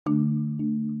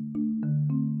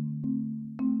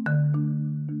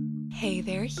Hey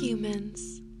there,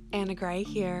 humans. Anna Gray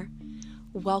here.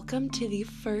 Welcome to the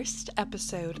first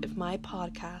episode of my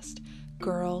podcast,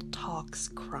 Girl Talks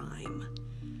Crime.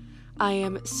 I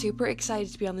am super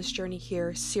excited to be on this journey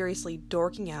here, seriously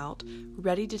dorking out,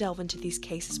 ready to delve into these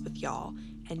cases with y'all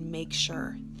and make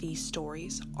sure these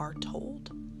stories are told.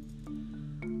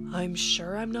 I'm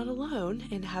sure I'm not alone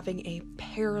in having a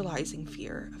paralyzing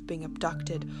fear of being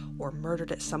abducted or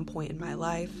murdered at some point in my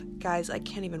life. Guys, I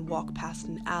can't even walk past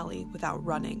an alley without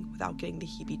running, without getting the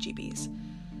heebie-jeebies.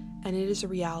 And it is a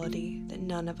reality that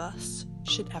none of us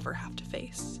should ever have to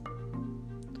face.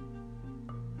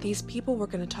 These people we're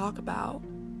going to talk about,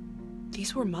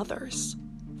 these were mothers,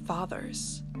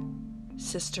 fathers,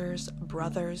 sisters,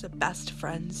 brothers, best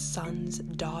friends, sons,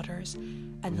 daughters,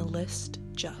 and the list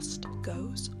just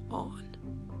goes on.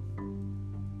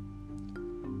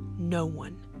 No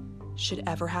one should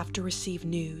ever have to receive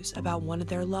news about one of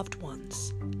their loved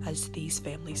ones, as these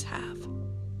families have.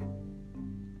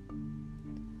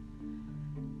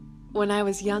 When I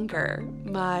was younger,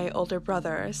 my older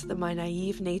brother said that my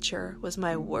naive nature was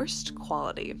my worst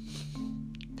quality.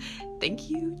 Thank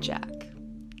you, Jack.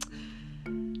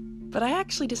 But I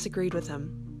actually disagreed with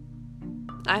him.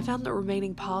 I found that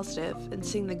remaining positive and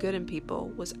seeing the good in people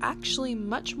was actually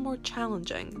much more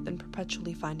challenging than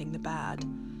perpetually finding the bad.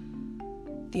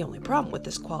 The only problem with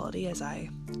this quality, as I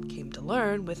came to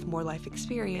learn with more life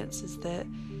experience, is that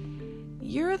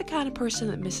you're the kind of person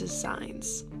that misses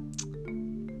signs.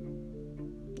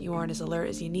 You aren't as alert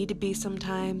as you need to be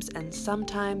sometimes, and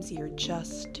sometimes you're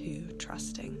just too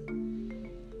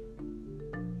trusting.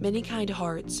 Many kind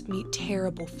hearts meet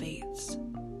terrible fates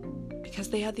because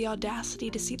they had the audacity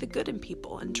to see the good in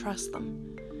people and trust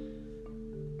them.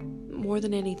 More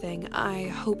than anything, I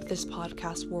hope this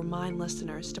podcast will remind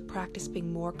listeners to practice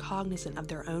being more cognizant of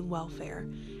their own welfare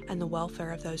and the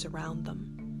welfare of those around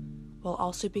them, while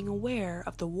also being aware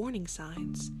of the warning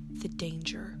signs that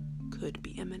danger could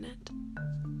be imminent.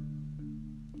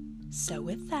 So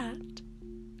with that,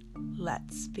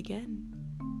 let's begin.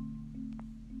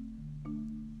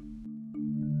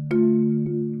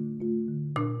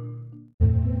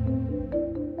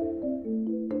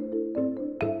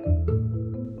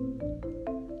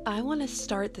 I want to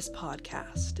start this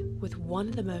podcast with one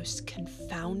of the most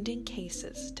confounding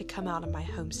cases to come out of my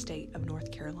home state of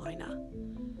North Carolina.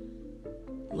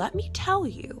 Let me tell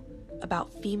you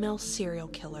about female serial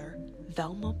killer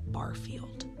Velma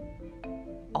Barfield,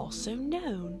 also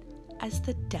known as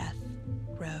the Death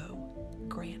Row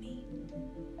Granny.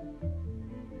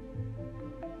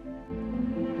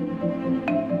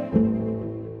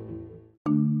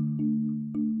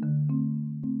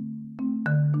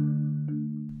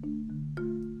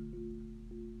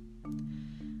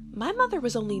 My mother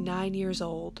was only 9 years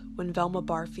old when Velma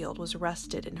Barfield was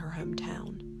arrested in her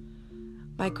hometown.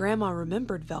 My grandma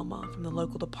remembered Velma from the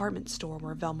local department store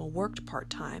where Velma worked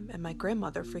part-time, and my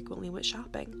grandmother frequently went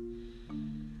shopping.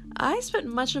 I spent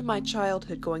much of my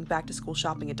childhood going back to school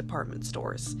shopping at department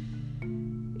stores.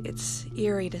 It's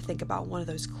eerie to think about one of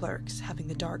those clerks having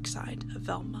the dark side of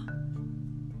Velma.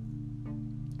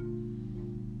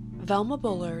 Velma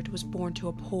Bullard was born to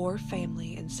a poor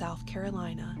family in South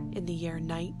Carolina in the year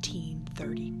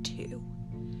 1932.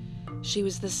 She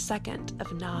was the second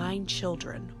of 9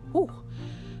 children,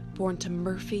 born to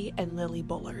Murphy and Lily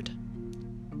Bullard.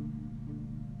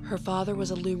 Her father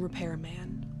was a loom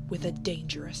repairman with a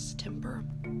dangerous temper.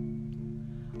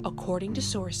 According to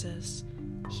sources,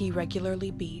 he regularly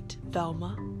beat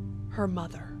Velma, her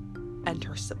mother, and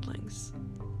her siblings.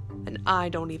 And I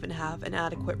don't even have an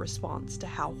adequate response to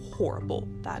how horrible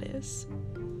that is.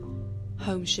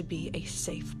 Home should be a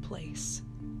safe place.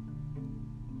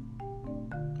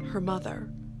 Her mother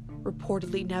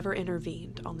reportedly never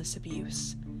intervened on this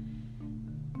abuse.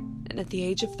 And at the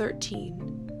age of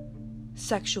 13,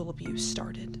 sexual abuse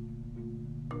started.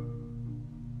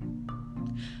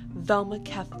 Velma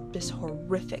kept this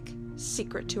horrific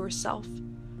secret to herself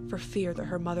for fear that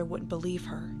her mother wouldn't believe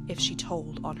her if she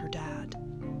told on her dad.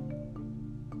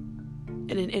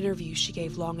 In an interview she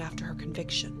gave long after her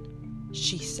conviction,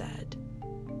 she said,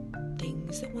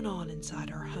 "Things that went on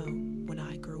inside our home when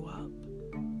I grew up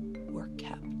were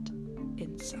kept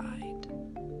inside."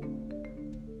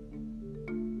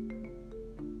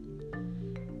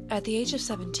 At the age of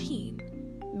 17,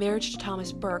 marriage to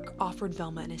Thomas Burke offered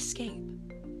Velma an escape.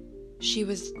 She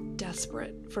was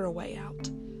desperate for a way out,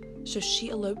 so she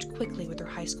eloped quickly with her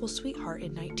high school sweetheart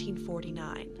in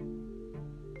 1949.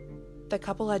 The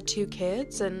couple had 2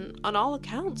 kids and, on all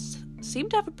accounts, seemed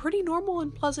to have a pretty normal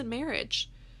and pleasant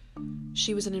marriage.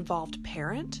 She was an involved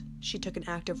parent, she took an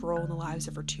active role in the lives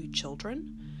of her 2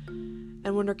 children.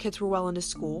 And when her kids were well into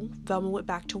school, Velma went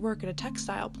back to work at a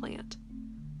textile plant.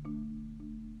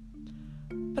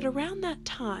 But around that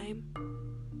time,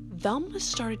 Velma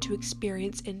started to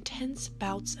experience intense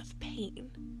bouts of pain.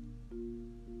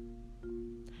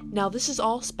 Now, this is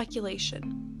all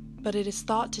speculation, but it is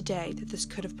thought today that this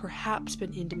could have perhaps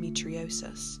been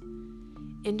endometriosis.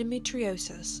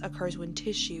 Endometriosis occurs when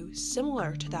tissue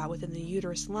similar to that within the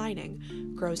uterus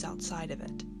lining grows outside of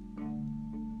it.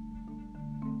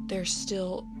 There's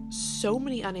still so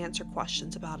many unanswered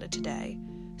questions about it today,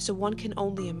 so one can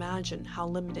only imagine how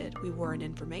limited we were in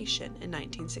information in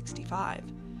 1965.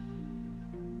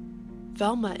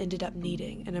 Velma ended up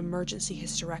needing an emergency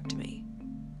hysterectomy,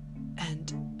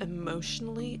 and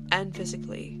emotionally and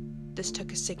physically, this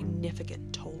took a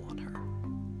significant toll on her.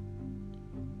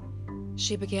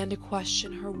 She began to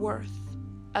question her worth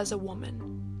as a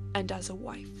woman and as a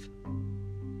wife.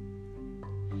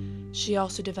 She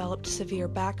also developed severe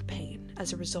back pain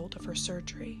as a result of her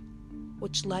surgery,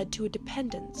 which led to a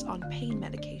dependence on pain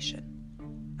medication,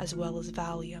 as well as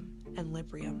Valium and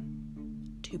Librium,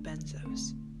 2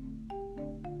 benzos.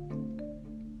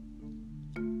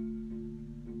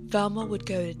 Velma would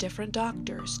go to different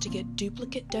doctors to get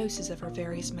duplicate doses of her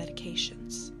various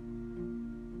medications,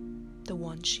 the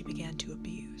ones she began to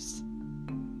abuse.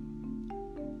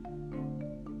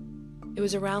 It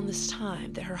was around this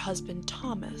time that her husband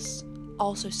Thomas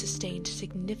also sustained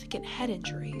significant head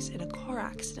injuries in a car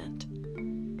accident.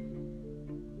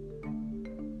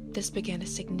 This began a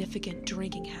significant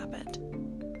drinking habit,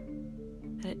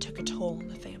 and it took a toll on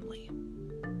the family.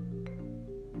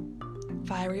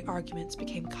 Fiery arguments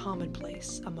became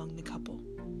commonplace among the couple.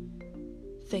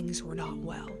 Things were not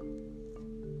well.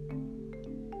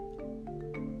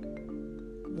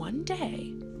 One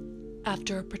day,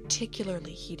 after a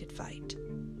particularly heated fight,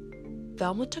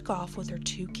 Velma took off with her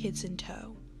 2 kids in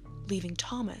tow, leaving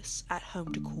Thomas at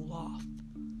home to cool off.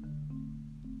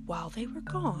 While they were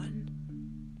gone,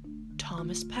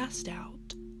 Thomas passed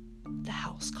out, the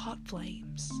house caught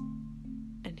flames,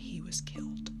 and he was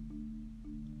killed.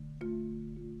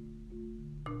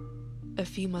 A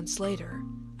few months later,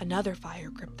 another fire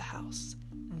gripped the house,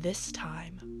 this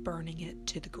time burning it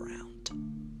to the ground.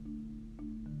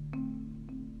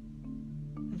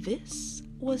 This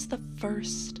was the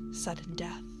first sudden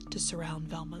death to surround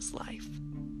Velma's life.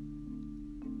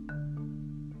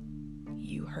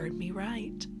 You heard me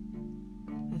right.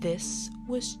 This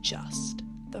was just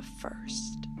the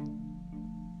first.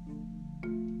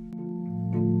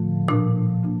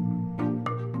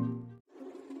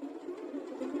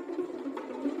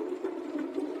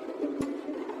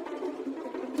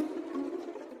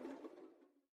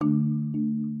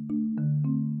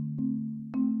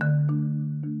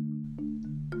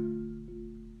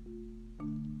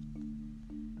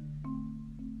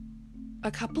 A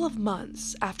couple of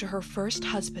months after her first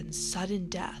husband's sudden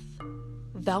death,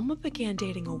 Velma began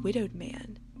dating a widowed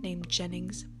man named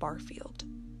Jennings Barfield.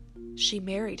 She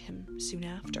married him soon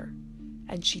after,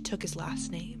 and she took his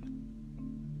last name.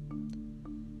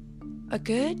 A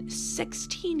good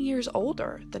 16 years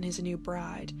older than his new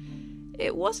bride,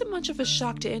 it wasn't much of a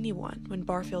shock to anyone when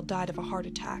Barfield died of a heart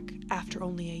attack after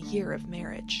only a year of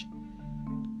marriage.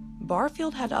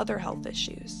 Barfield had other health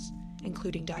issues,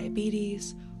 including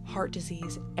diabetes, heart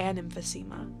disease, and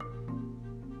emphysema.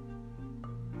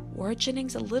 Were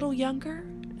Jennings a little younger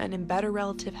and in better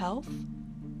relative health,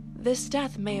 this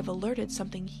death may have alerted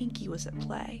something hinky was at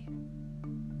play.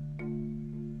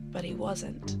 But he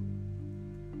wasn't.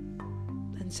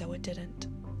 And so it didn't.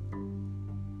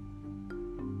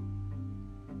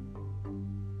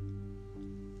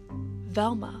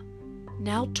 Velma,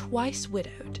 now twice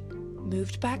widowed,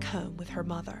 moved back home with her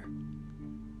mother.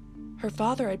 Her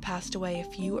father had passed away a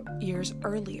few years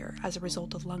earlier as a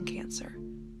result of lung cancer.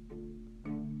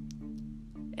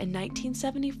 In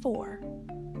 1974,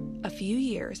 a few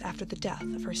years after the death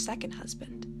of her second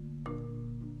husband,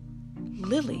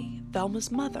 Lily,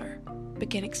 Velma's mother,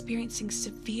 began experiencing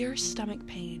severe stomach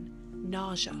pain,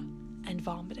 nausea, and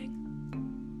vomiting.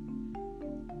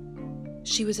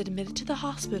 She was admitted to the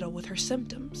hospital with her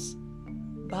symptoms,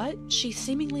 but she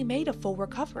seemingly made a full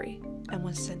recovery and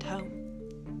was sent home.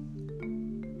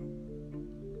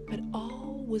 But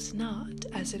all was not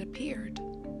as it appeared.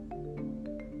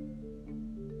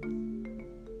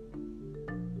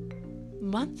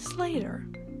 Months later,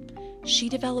 she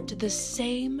developed the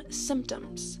same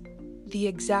symptoms, the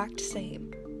exact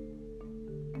same.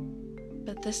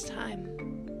 But this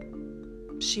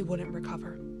time, she wouldn't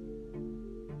recover.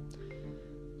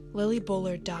 Lily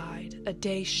Bullard died a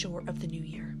day short of the new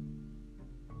year.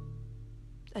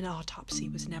 An autopsy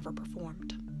was never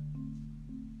performed.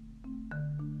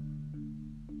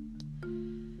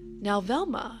 Now,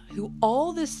 Velma, who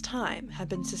all this time had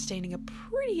been sustaining a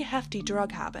pretty hefty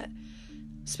drug habit,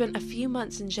 spent a few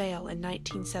months in jail in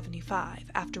 1975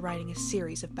 after writing a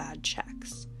series of bad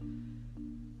checks.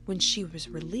 When she was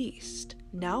released,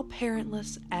 now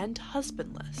parentless and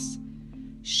husbandless,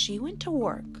 she went to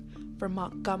work for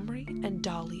Montgomery and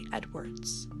Dolly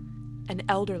Edwards, an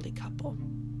elderly couple.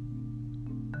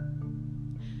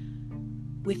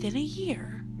 Within a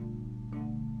year,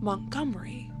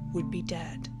 Montgomery would be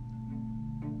dead,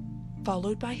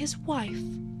 followed by his wife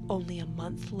only a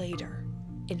month later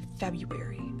in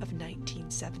February of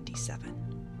 1977.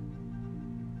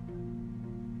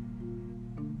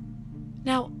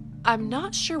 Now, I'm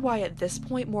not sure why at this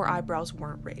point more eyebrows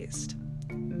weren't raised.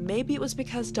 Maybe it was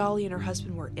because Dolly and her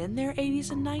husband were in their 80s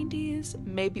and 90s.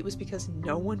 Maybe it was because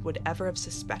no one would ever have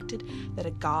suspected that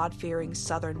a God-fearing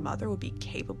Southern mother would be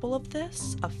capable of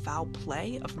this, of foul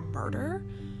play, of murder.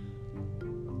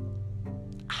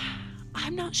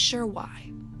 I'm not sure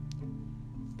why,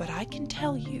 but I can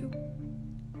tell you,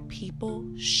 people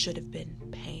should have been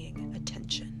paying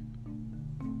attention.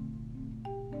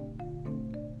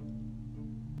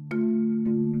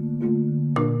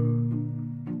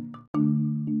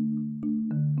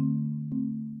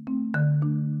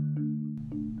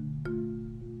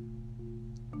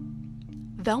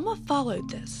 Velma followed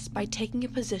this by taking a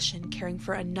position caring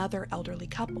for another elderly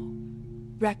couple,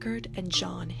 Record and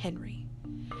John Henry.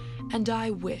 And I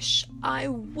wish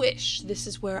this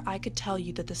is where I could tell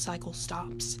you that the cycle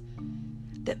stops.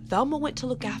 That Velma went to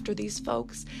look after these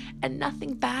folks and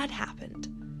nothing bad happened.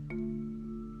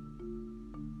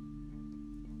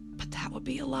 But that would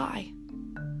be a lie.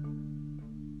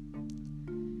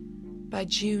 By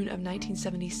June of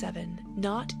 1977,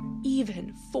 not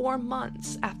even 4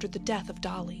 months after the death of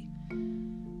Dolly,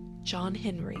 John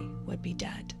Henry would be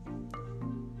dead.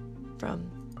 From,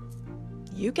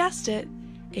 you guessed it,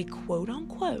 a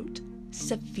quote-unquote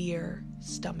severe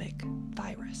stomach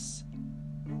virus.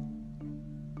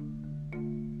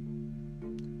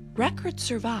 Record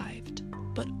survived,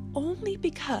 but only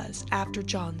because after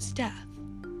John's death,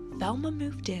 Velma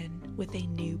moved in with a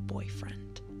new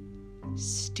boyfriend,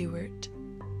 Stuart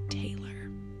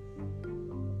Taylor.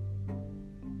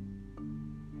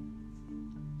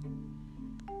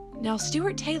 Now,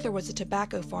 Stuart Taylor was a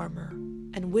tobacco farmer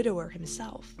and widower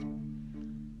himself.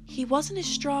 He wasn't as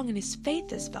strong in his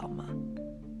faith as Velma,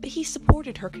 but he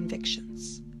supported her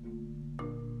convictions.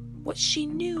 What she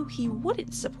knew he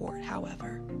wouldn't support,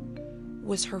 however,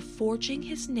 was her forging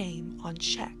his name on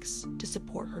checks to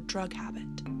support her drug habit.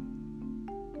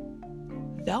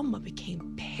 Velma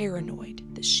became paranoid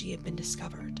that she had been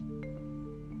discovered,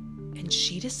 and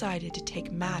she decided to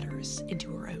take matters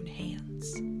into her own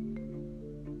hands.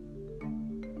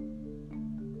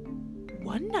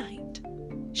 One night,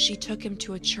 she took him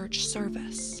to a church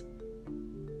service.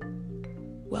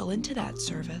 Well into that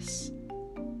service,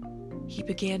 he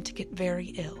began to get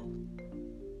very ill.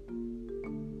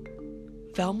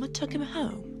 Velma took him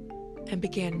home and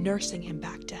began nursing him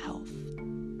back to health.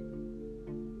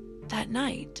 That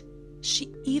night,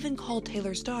 she even called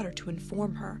Taylor's daughter to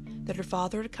inform her that her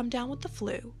father had come down with the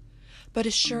flu, but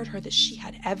assured her that she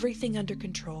had everything under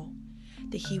control,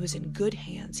 that he was in good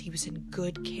hands, he was in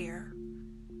good care.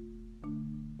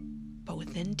 But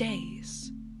within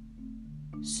days,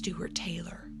 Stuart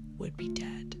Taylor would be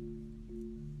dead.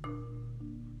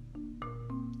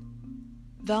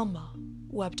 Velma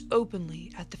wept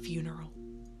openly at the funeral,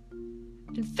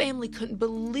 and family couldn't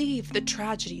believe the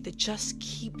tragedy that just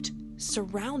kept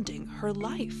surrounding her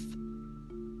life.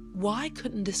 Why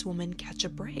couldn't this woman catch a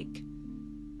break?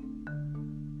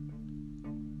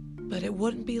 But it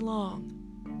wouldn't be long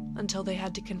until they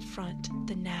had to confront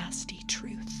the nasty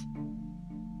truth.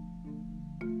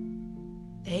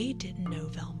 They didn't know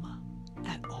Velma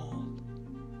at all.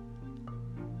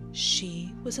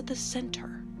 She was at the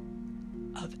center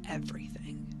of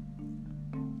everything.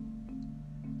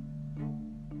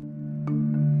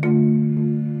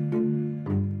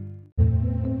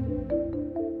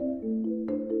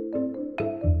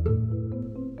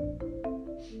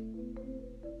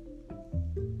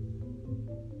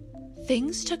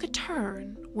 Things took a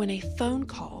turn when a phone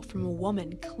call from a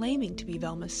woman claiming to be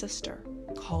Velma's sister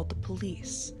called the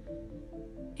police,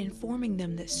 informing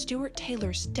them that Stuart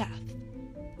Taylor's death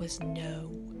was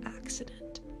no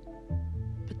accident,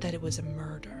 but that it was a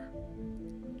murder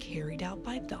carried out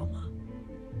by Velma,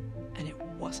 and it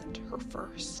wasn't her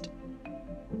first.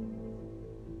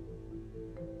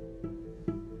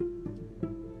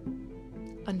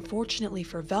 Unfortunately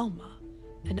for Velma,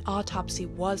 an autopsy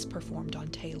was performed on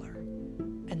Taylor,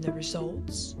 and the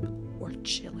results were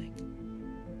chilling.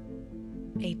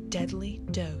 A deadly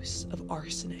dose of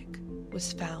arsenic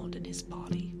was found in his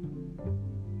body.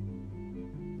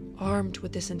 Armed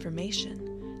with this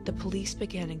information, the police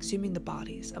began exhuming the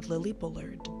bodies of Lily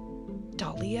Bullard,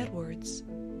 Dolly Edwards,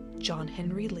 John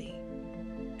Henry Lee,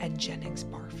 and Jennings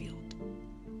Barfield.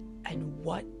 And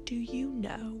what do you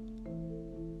know?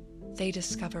 They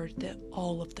discovered that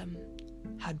all of them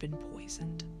had been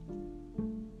poisoned.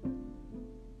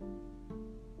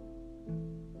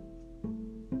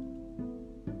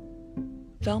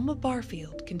 Velma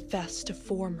Barfield confessed to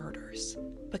 4 murders,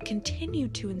 but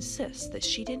continued to insist that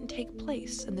she didn't take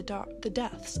place in the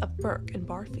deaths of Burke and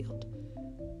Barfield.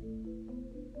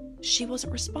 She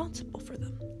wasn't responsible for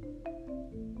them.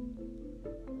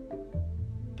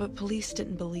 But police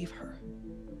didn't believe her.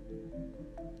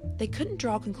 They couldn't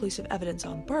draw conclusive evidence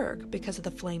on Burke because of the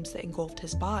flames that engulfed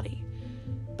his body,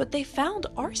 but they found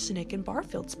arsenic in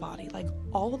Barfield's body like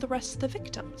all of the rest of the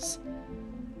victims.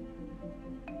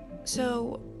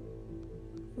 So,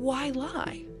 why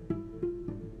lie?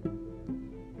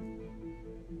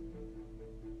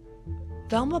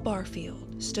 Velma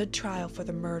Barfield stood trial for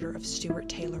the murder of Stuart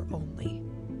Taylor only.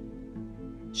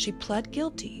 She pled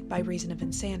guilty by reason of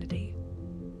insanity,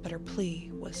 but her plea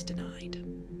was denied.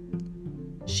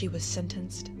 She was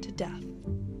sentenced to death.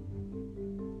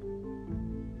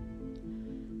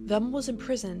 Velma was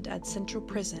imprisoned at Central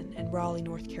Prison in Raleigh,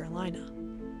 North Carolina.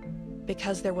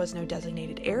 Because there was no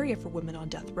designated area for women on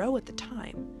death row at the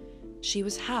time, she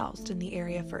was housed in the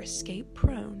area for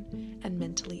escape-prone and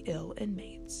mentally ill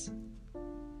inmates.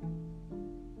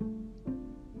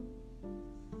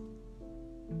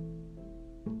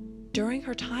 During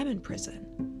her time in prison,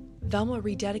 Velma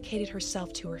rededicated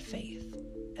herself to her faith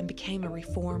and became a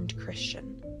reformed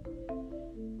Christian.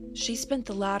 She spent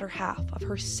the latter half of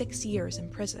her 6 years in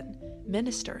prison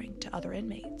ministering to other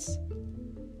inmates.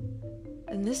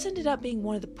 And this ended up being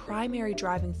one of the primary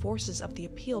driving forces of the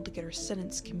appeal to get her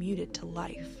sentence commuted to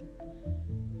life.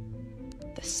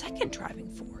 The second driving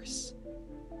force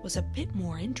was a bit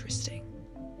more interesting.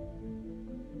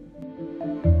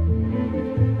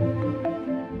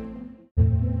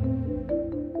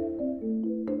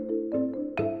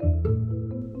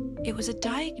 It was a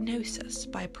diagnosis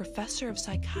by a professor of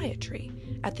psychiatry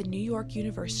at the New York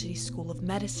University School of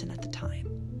Medicine at the time.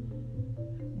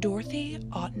 Dorothy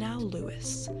Otnow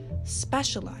Lewis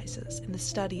specializes in the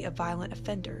study of violent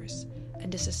offenders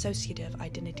and dissociative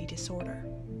identity disorder.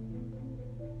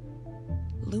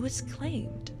 Lewis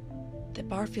claimed that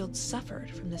Barfield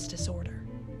suffered from this disorder.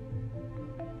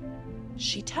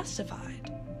 She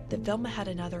testified that Velma had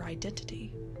another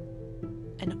identity,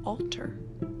 an alter,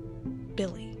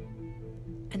 Billy,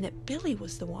 and that Billy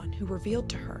was the one who revealed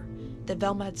to her that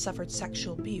Velma had suffered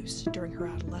sexual abuse during her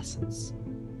adolescence.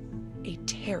 A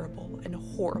terrible and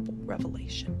horrible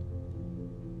revelation.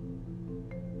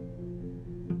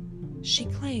 She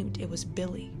claimed it was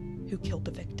Billy who killed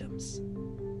the victims,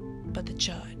 but the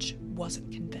judge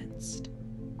wasn't convinced.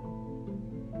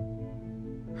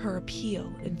 Her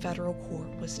appeal in federal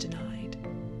court was denied,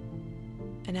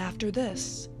 and after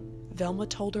this, Velma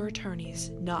told her attorneys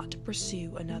not to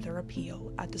pursue another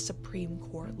appeal at the Supreme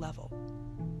Court level.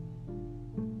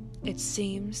 It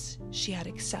seems she had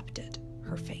accepted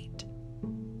her fate.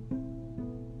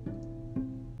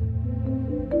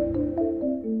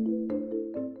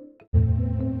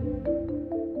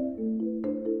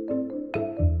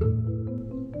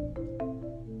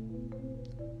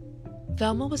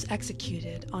 Velma was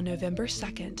executed on November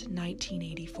 2nd,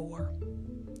 1984.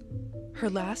 Her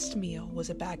last meal was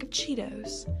a bag of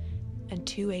Cheetos and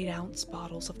 2 8-ounce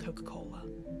bottles of Coca-Cola.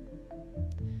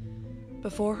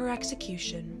 Before her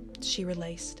execution, she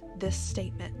released this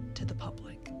statement to the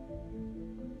public.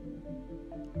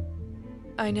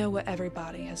 I know what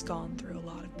everybody has gone through a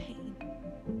lot of pain.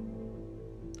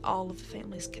 All of the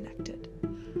families connected.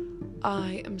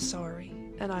 I am sorry,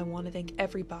 and I want to thank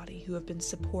everybody who have been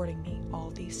supporting me all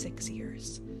these 6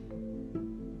 years.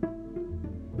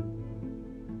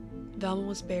 Velma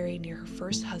was buried near her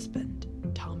first husband,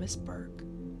 Thomas Burke,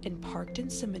 in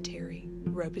Parkton Cemetery,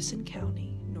 Robeson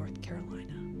County, North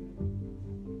Carolina.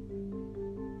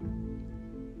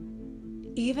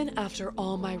 Even after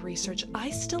all my research, I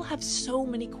still have so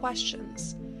many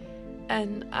questions,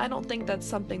 and I don't think that's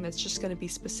something that's just going to be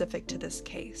specific to this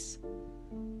case.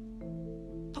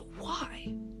 But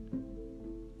why?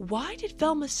 Why did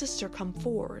Velma's sister come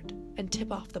forward and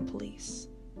tip off the police?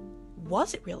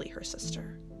 Was it really her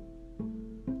sister?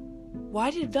 Why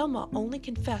did Velma only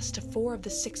confess to 4 of the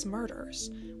 6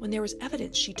 murders when there was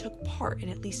evidence she took part in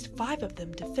at least 5 of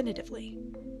them definitively?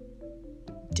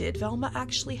 Did Velma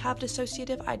actually have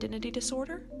dissociative identity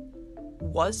disorder?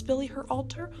 Was Billy her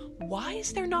alter? Why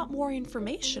is there not more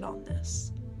information on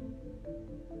this?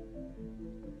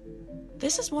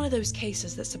 This is one of those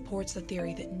cases that supports the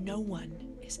theory that no one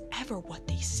is ever what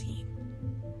they seem.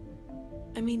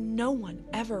 I mean, no one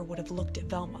ever would have looked at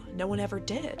Velma, no one ever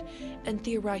did, and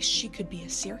theorized she could be a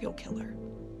serial killer.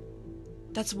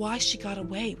 That's why she got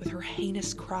away with her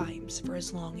heinous crimes for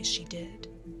as long as she did.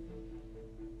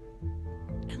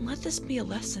 And let this be a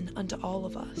lesson unto all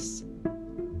of us.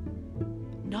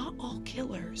 Not all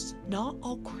killers, not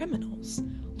all criminals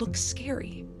look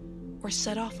scary or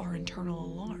set off our internal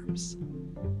alarms.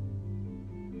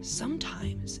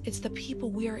 Sometimes it's the people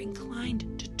we are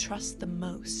inclined to trust the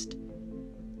most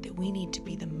that we need to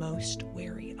be the most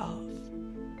wary of.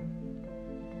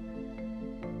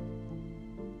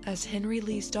 As Henry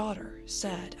Lee's daughter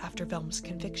said after Velma's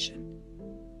conviction,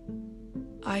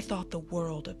 "I thought the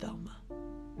world of Velma.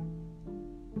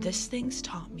 This thing's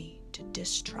taught me to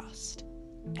distrust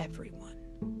everyone."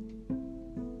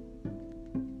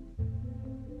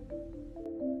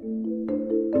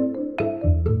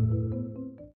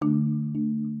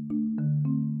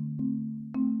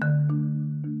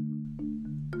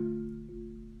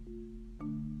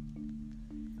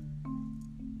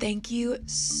 Thank you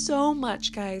so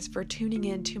much, guys, for tuning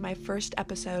in to my first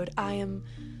episode. I am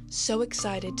so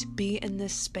excited to be in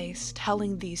this space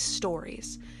telling these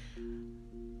stories.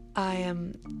 I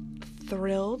am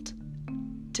thrilled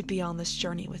to be on this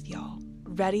journey with y'all.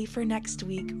 Ready for next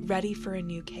week, ready for a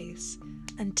new case.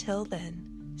 Until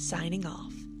then, signing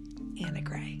off, Anna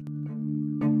Gray.